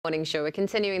Morning show. We're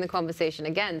continuing the conversation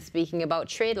again, speaking about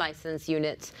trade license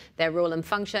units, their role and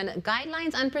function,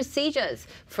 guidelines and procedures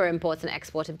for import and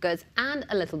export of goods, and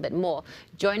a little bit more.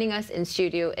 Joining us in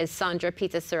studio is Sandra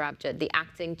Peter Sarabjit, the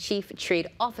Acting Chief Trade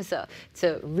Officer,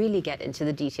 to really get into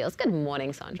the details. Good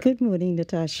morning, Sandra. Good morning,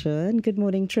 Natasha, and good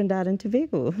morning, Trinidad and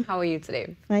Tobago. How are you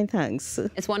today? Fine, thanks.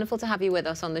 It's wonderful to have you with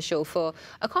us on the show for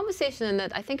a conversation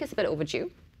that I think is a bit overdue.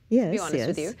 Yes, to be honest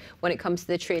with you, when it comes to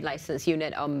the trade license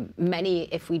unit, many,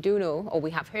 if we do know or we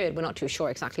have heard, we're not too sure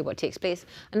exactly what takes place,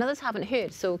 and others haven't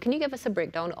heard. So can you give us a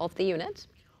breakdown of the unit?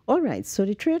 All right, so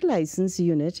the Trade License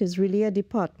Unit is really a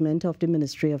department of the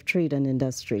Ministry of Trade and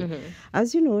Industry.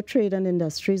 As you know, Trade and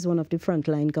Industry is one of the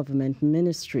frontline government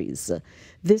ministries.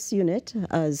 This unit,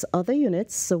 as other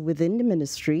units within the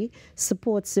ministry,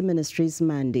 supports the ministry's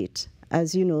mandate.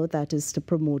 As you know, that is to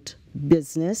promote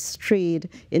business, trade,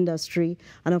 industry,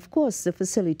 and of course to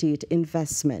facilitate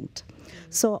investment.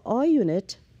 So our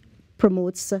unit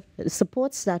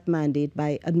supports that mandate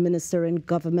by administering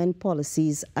government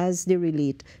policies as they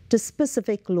relate to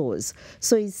specific laws.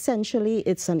 So essentially,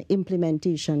 it's an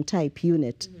implementation type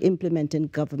unit implementing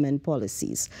government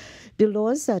policies. The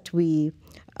laws that we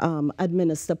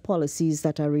administer policies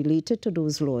that are related to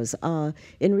those laws are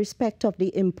in respect of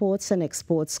the Imports and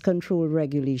Exports Control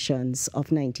Regulations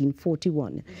of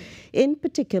 1941. In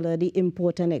particular, the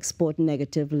Import and Export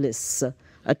Negative Lists,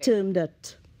 a term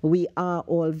that we are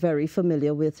all very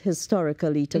familiar with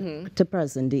historically to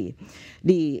present day.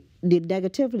 The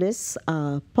negative lists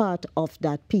are part of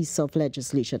that piece of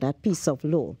legislation, that piece of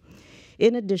law.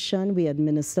 In addition, we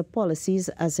administer policies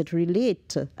as they relate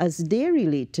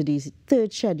to the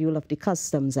third schedule of the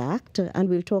Customs Act, and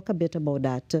we'll talk a bit about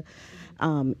that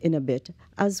in a bit,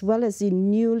 as well as the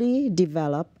newly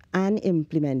developed and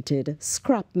implemented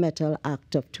Scrap Metal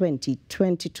Act of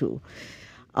 2022.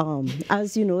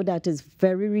 As you know, that is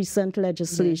very recent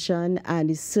legislation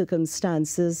and the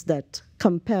circumstances that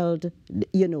compelled,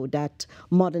 that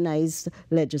modernized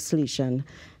legislation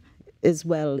is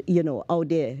out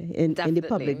there in the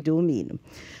public domain.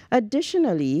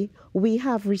 Additionally, we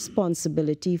have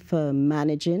responsibility for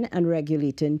managing and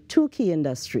regulating two key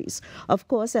industries. Of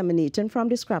course, emanating from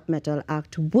the Scrap Metal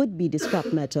Act would be the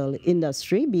scrap metal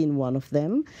industry being one of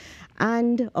them,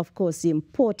 and of course the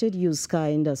imported used car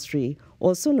industry,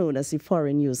 also known as the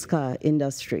foreign used car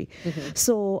industry.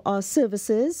 So our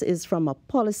services is from a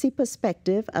policy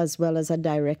perspective as well as a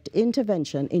direct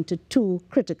intervention into two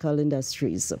critical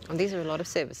industries. And these are a lot of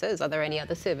services. Are there any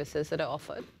other services that are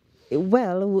offered?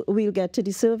 Well, we'll get to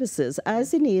the services.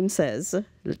 As the name says,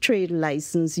 Trade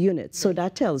License Unit. So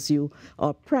that tells you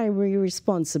our primary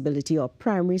responsibility or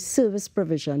primary service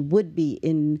provision would be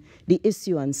in the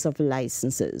issuance of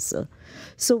licenses.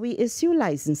 So we issue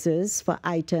licenses for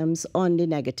items on the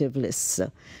negative list.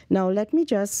 Now, let me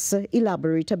just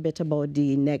elaborate a bit about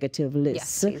the negative list.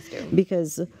 Yes, please do.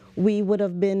 Because we would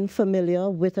have been familiar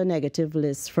with a negative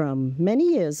list from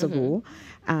many years ago,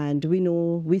 and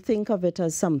we think of it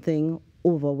as something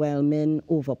overwhelming,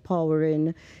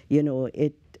 overpowering.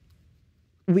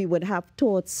 We would have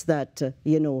thoughts that,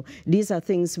 these are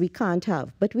things we can't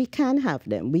have, but we can have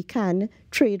them. We can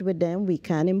trade with them, we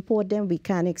can import them, we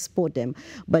can export them,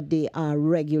 but they are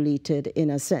regulated in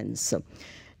a sense.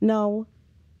 Now,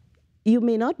 you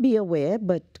may not be aware,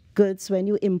 but goods, when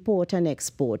you import and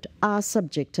export, are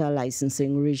subject to a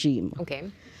licensing regime. Okay.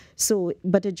 So,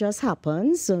 but it just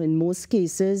happens, so in most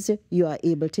cases, you are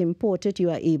able to import it, you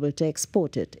are able to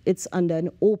export it. It's under an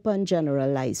open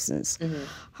general license.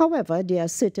 However, there are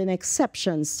certain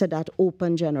exceptions to that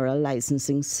open general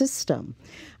licensing system.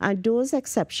 And those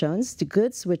exceptions, the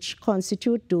goods which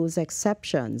constitute those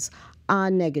exceptions, are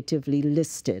negatively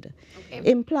listed,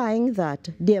 implying that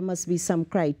there must be some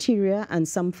criteria and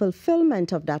some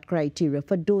fulfillment of that criteria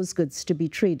for those goods to be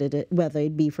traded, whether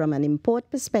it be from an import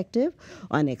perspective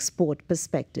or an export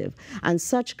perspective. And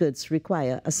such goods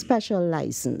require a special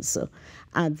license.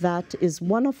 And that is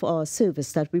one of our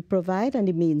services that we provide, and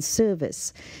the main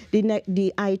service.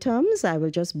 The items, I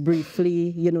will just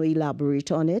briefly, elaborate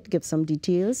on it, give some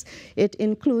details. It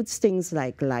includes things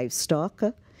like livestock,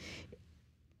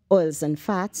 oils and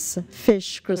fats,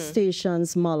 fish,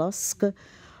 crustaceans, mollusks,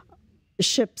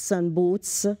 ships and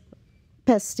boats,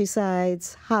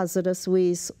 pesticides, hazardous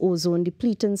waste,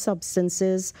 ozone-depleting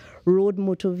substances, road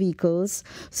motor vehicles.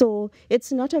 So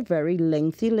it's not a very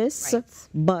lengthy list,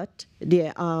 but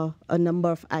there are a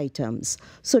number of items.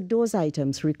 So those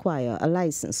items require a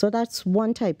license. So that's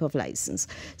one type of license.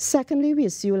 Secondly, we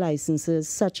issue licenses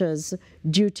such as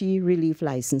duty relief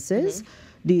licenses.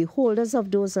 The holders of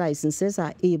those licenses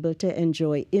are able to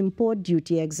enjoy import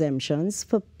duty exemptions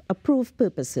for approved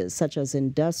purposes such as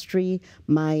industry,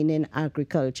 mining,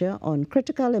 agriculture on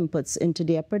critical inputs into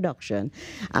their production,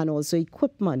 and also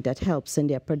equipment that helps in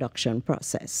their production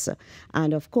process.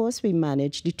 And of course, we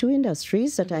manage the two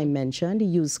industries that I mentioned, the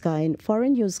used car,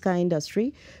 foreign used car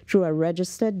industry through a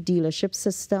registered dealership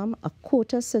system, a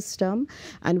quota system,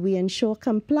 and we ensure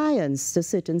compliance to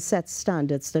certain set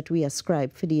standards that we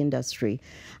ascribe for the industry.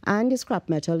 And the scrap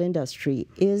metal industry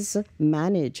is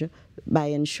managed by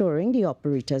ensuring the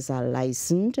operators are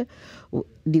licensed,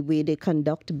 the way they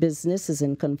conduct business is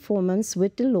in conformance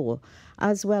with the law,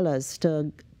 as well as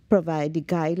to provide the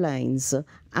guidelines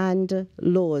and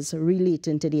laws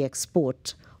relating to the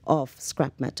export of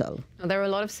scrap metal. Now, there are a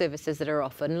lot of services that are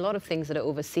offered and a lot of things that are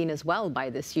overseen as well by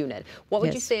this unit. What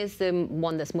would you say is the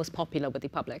one that's most popular with the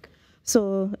public?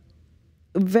 So,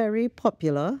 very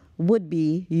popular would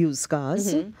be used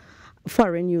cars.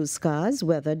 Foreign used cars,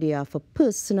 whether they are for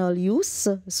personal use,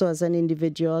 so as an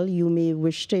individual you may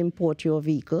wish to import your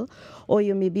vehicle, or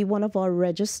you may be one of our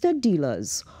registered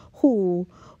dealers who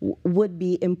would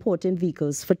be importing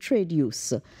vehicles for trade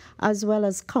use, as well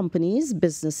as companies,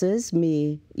 businesses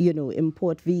may,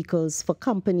 import vehicles for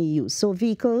company use. So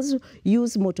vehicles,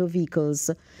 used motor vehicles,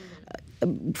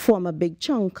 form a big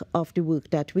chunk of the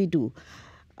work that we do.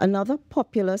 Another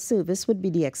popular service would be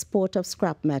the export of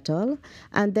scrap metal,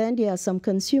 and then there are some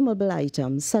consumable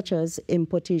items such as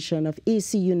importation of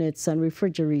AC units and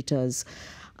refrigerators.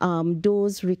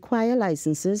 Those require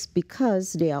licenses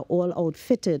because they are all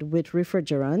outfitted with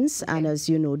refrigerants, and as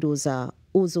you know, those are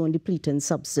ozone-depleting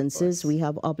substances. We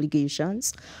have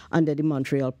obligations under the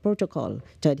Montreal Protocol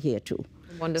to adhere to.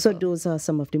 Wonderful. So those are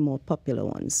some of the more popular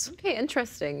ones. Okay,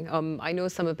 interesting. I know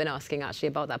some have been asking actually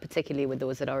about that, particularly with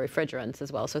those that are refrigerants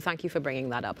as well. So thank you for bringing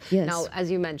that up. Yes. Now, as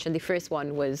you mentioned, the first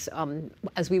one was,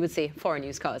 as we would say, foreign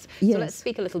used cars. Yes. So let's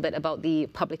speak a little bit about the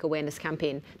public awareness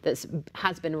campaign that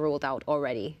has been rolled out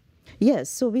already. Yes,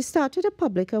 so we started a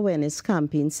public awareness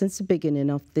campaign since the beginning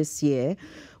of this year.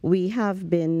 We have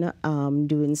been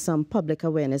doing some public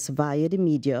awareness via the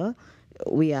media.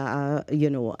 We are,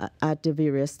 at the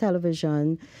various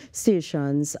television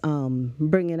stations,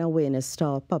 bringing awareness to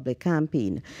our public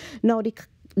campaign. Now,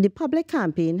 the public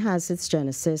campaign has its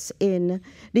genesis in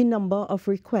the number of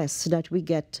requests that we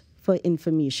get for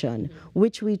information,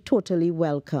 which we totally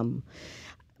welcome.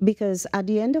 Because at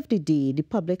the end of the day, the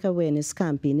public awareness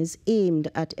campaign is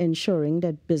aimed at ensuring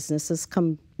that business is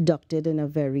conducted in a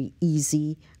very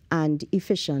easy and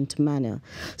efficient manner.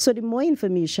 So the more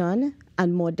information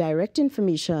and more direct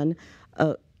information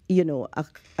a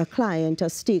client, a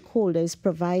stakeholder is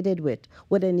provided with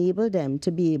would enable them to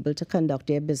be able to conduct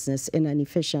their business in an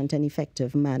efficient and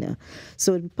effective manner.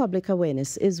 So public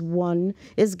awareness is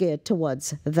geared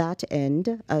towards that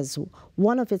end as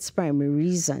one of its primary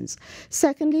reasons.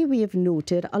 Secondly, we have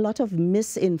noted a lot of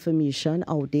misinformation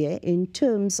out there in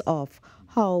terms of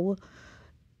how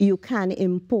you can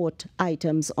import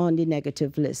items on the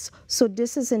negative list. So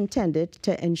this is intended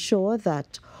to ensure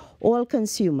that all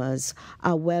consumers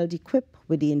are well equipped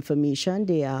with the information,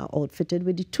 they are outfitted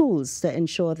with the tools to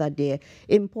ensure that their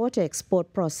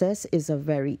import-export process is a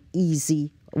very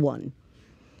easy one.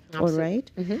 Absolutely. All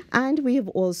right? And we have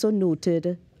also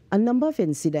noted a number of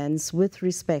incidents with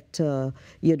respect to,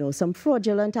 some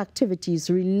fraudulent activities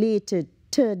related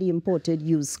to the imported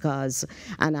used cars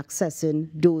and accessing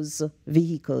those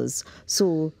vehicles.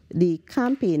 So the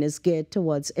campaign is geared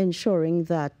towards ensuring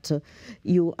that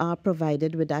you are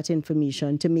provided with that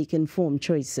information to make informed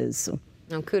choices.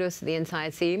 Now, kudos to the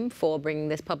entire team for bringing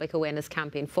this public awareness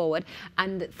campaign forward.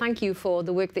 And thank you for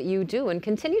the work that you do and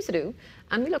continue to do.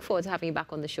 And we look forward to having you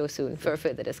back on the show soon for a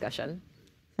further discussion.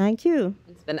 Thank you.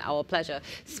 It's been our pleasure.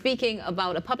 Speaking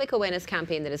about a public awareness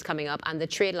campaign that is coming up and the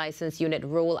trade license unit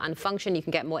role and function, you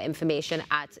can get more information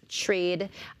at tradeind.gov.tt.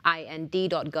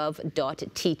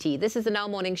 This is the Now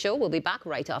Morning Show. We'll be back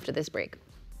right after this break.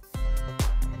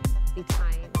 The time